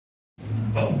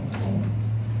Okay,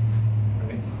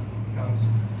 he comes.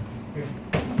 Here.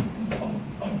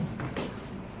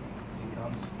 He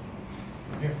comes.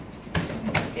 Here.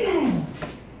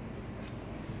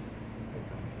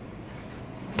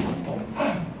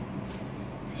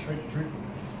 Straight to drink.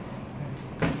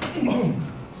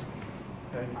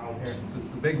 Okay, here. So it's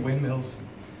the big windmills.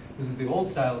 This is the old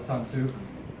style of Sun Tzu.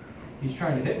 He's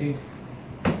trying to hit me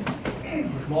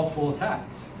with multiple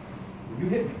attacks. You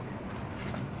hit me.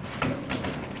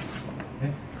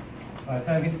 Okay. By the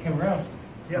time he came around,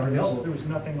 yeah, there was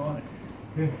nothing on it.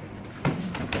 Okay.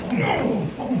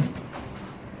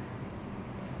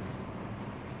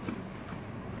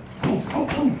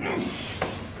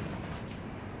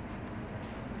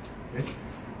 Okay.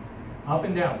 Up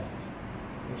and down.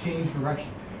 I change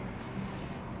direction.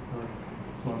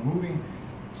 So I'm moving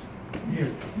here,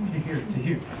 to here, to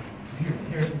here, to here, to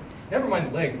here. Never mind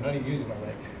the legs, I'm not even using my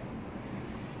legs.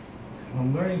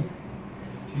 I'm learning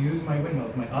to use my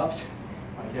windmills, my ups,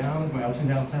 my downs, my ups and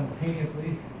downs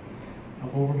simultaneously,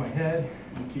 up over my head.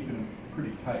 I'm keeping them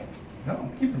pretty tight. No,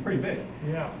 I'm keeping them pretty big.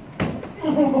 Yeah.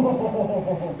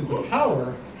 Because the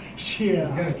power is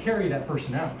Yeah. going to carry that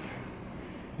person out.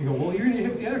 You go, well, you're going to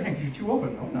hit with the other hand because you're too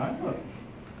open. No, I'm not. Look,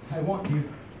 I want you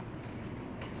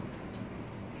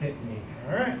hit me.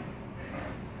 All right.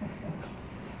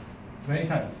 Many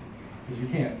times, because you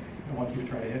can't. I want you to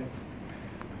try to hit.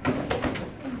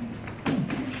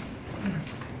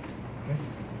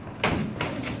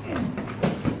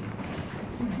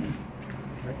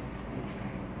 Okay.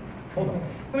 Hold on.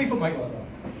 Let me put my glove on.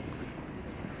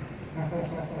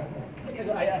 Because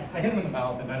I hit him in the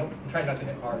mouth, and I'm trying not to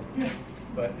hit hard. Yeah.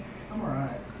 But I'm all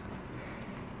right.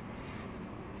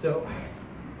 So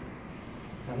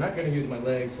I'm not going to use my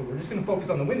legs, so we're just going to focus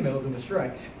on the windmills and the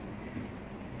strikes.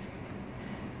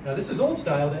 Now this is old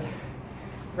style that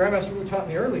Grandmaster Wu taught in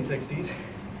the early 60s,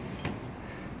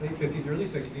 late 50s, early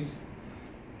 60s,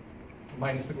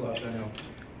 minus the gloves, I know,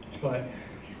 but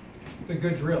it's a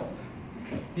good drill.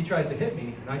 He tries to hit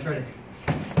me, and I try to...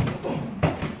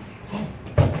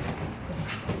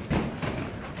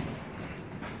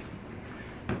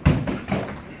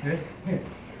 Okay, here.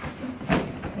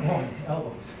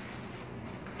 Elbows.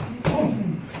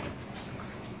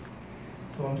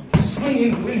 So I'm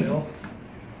swinging the windmill.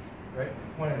 Right?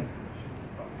 1,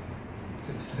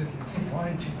 2,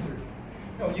 3.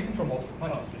 No, you can throw multiple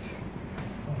punches.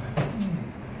 So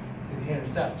the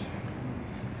intercept.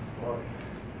 Or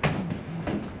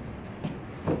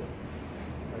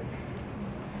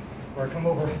I come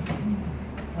over.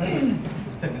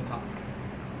 Just pin the top.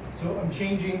 So I'm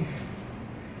changing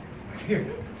here.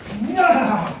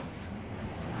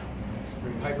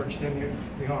 Hyperextend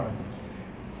the arm.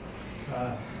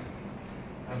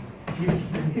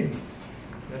 Here.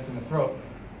 That's in the throat.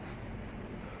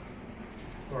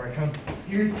 Or I come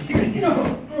here to here.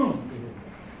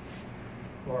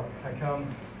 Or I come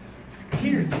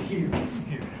here to here.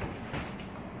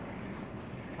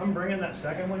 I'm bringing that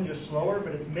second one just slower,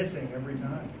 but it's missing every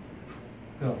time.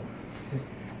 So.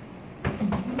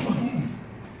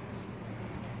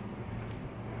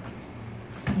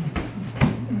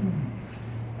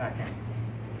 Backhand.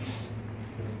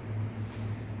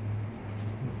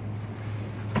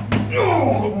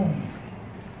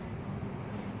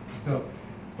 So,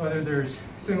 whether there's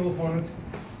single opponents,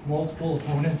 multiple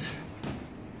opponents,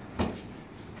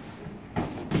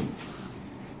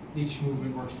 each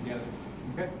movement works together.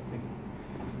 Okay?